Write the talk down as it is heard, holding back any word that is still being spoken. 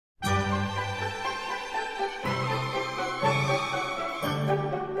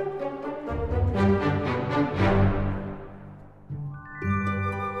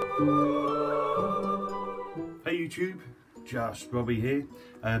YouTube, just Robbie here.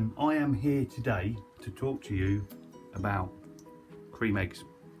 I am here today to talk to you about cream eggs.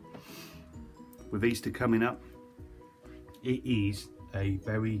 With Easter coming up, it is a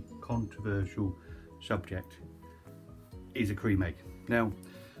very controversial subject, is a cream egg. Now,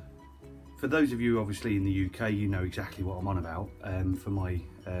 for those of you obviously in the UK, you know exactly what I'm on about. For my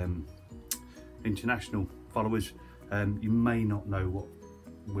international followers, you may not know what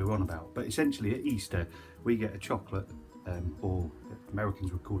we're on about, but essentially at Easter we get a chocolate, or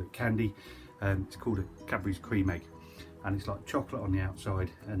Americans would call it candy. It's called a Cadbury's cream egg, and it's like chocolate on the outside,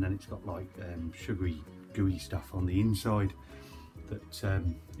 and then it's got like sugary gooey stuff on the inside that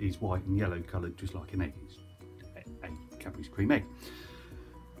is white and yellow coloured, just like an egg. It's a Cadbury's cream egg,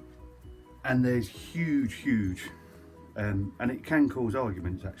 and there's huge and it can cause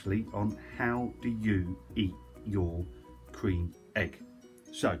arguments actually on how do you eat your cream egg.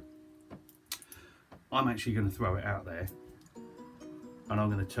 So I'm actually going to throw it out there, and I'm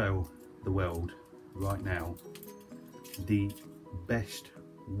going to tell the world right now the best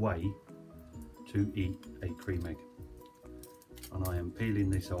way to eat a cream egg. And I am peeling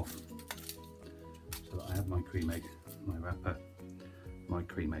this off so that I have my cream egg, my wrapper, my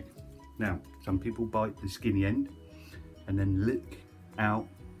cream egg. Now, some people bite the skinny end and then lick out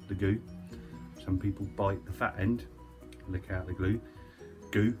the goo. Some people bite the fat end, lick out the goo.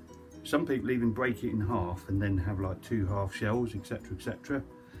 Some people even break it in half and then have like 2 half shells, etc, etc.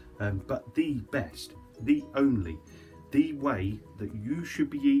 But the best, the only, the way that you should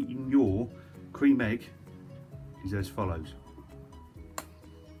be eating your cream egg is as follows.